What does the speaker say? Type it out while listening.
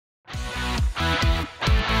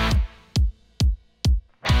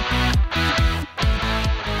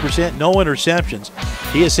100%, no interceptions.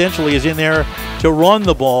 He essentially is in there to run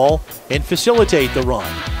the ball and facilitate the run.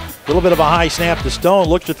 A little bit of a high snap to Stone.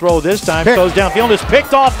 Looks to throw this time. Goes downfield. Is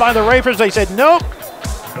picked off by the Rangers. They said nope.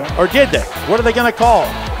 Or did they? What are they going to call?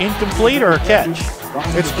 Incomplete or a catch?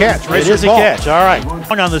 It's a catch. It is a catch. All right.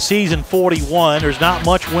 On the season 41. There's not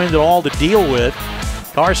much wind at all to deal with.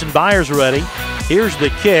 Carson Byers ready. Here's the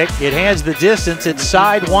kick. It has the distance. It's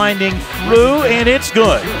sidewinding through, and it's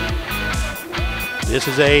good. This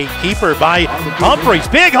is a keeper by Humphreys.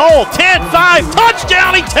 Big hole, 10-5,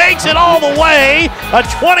 touchdown. He takes it all the way. A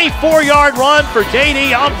 24-yard run for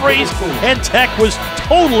J.D. Humphreys, and Tech was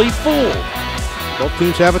totally fooled. Both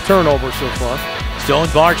teams have a turnover so far. Stone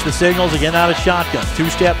barks the signals, again out of shotgun.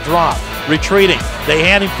 Two-step drop, retreating. They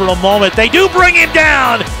hand him for a moment. They do bring him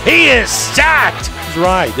down. He is sacked. He's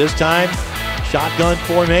right. This time, shotgun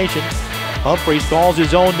formation. Humphreys calls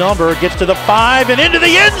his own number, gets to the 5 and into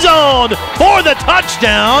the end zone for the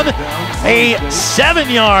touchdown. A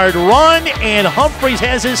 7-yard run, and Humphreys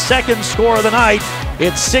has his second score of the night.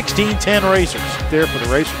 It's 16-10 Racers. There for the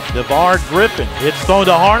Racers. DeVar Griffin. It's thrown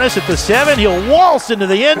to Harness at the 7. He'll waltz into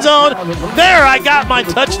the end zone. There, I got my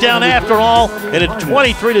touchdown after all. And it's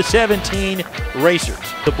 23-17 Racers.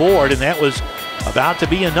 The board, and that was about to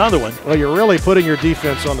be another one. Well, you're really putting your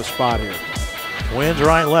defense on the spot here. Twins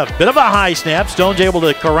right and left. Bit of a high snap. Stone's able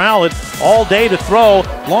to corral it all day to throw.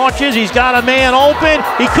 Launches. He's got a man open.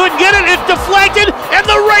 He couldn't get it. It's deflected. And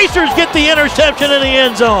the Racers get the interception in the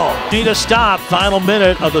end zone. Need a stop. Final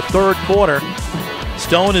minute of the third quarter.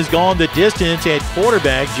 Stone has gone the distance at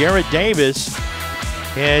quarterback. Jarrett Davis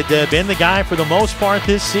had been the guy for the most part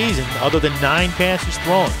this season, other than 9 passes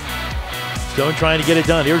thrown. Stone trying to get it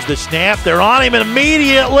done. Here's the snap. They're on him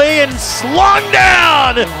immediately and slung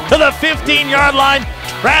down to the 15-yard line.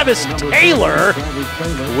 Travis Taylor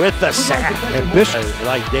with the sack. And Bishop.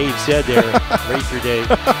 Like Dave said there, Racer Dave.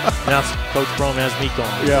 Now Coach Chrome has me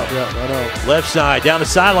calling. Yeah, I know. Left side, down the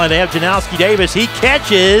sideline, they have Janowski Davis. He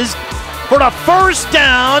catches for the first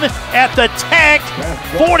down at the Tech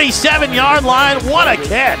 47-yard line. What a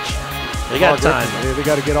catch. They got time. Yeah, they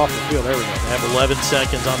got to get off the field. There we go. They have 11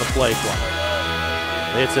 seconds on the play clock.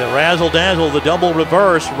 It's a razzle-dazzle, the double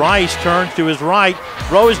reverse. Rice turns to his right,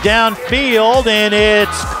 throws downfield, and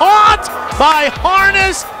it's caught by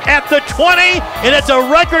Harness at the 20, and it's a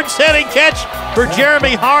record-setting catch for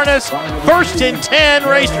Jeremy Harness. First and 10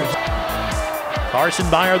 Racers. Carson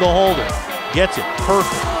Byer, the holder, gets it.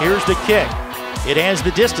 Perfect. Here's the kick. It has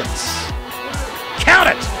the distance. Count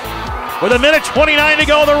it! With 1:29 to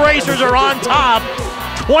go, the Racers are on top,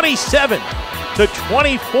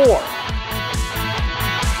 27-24.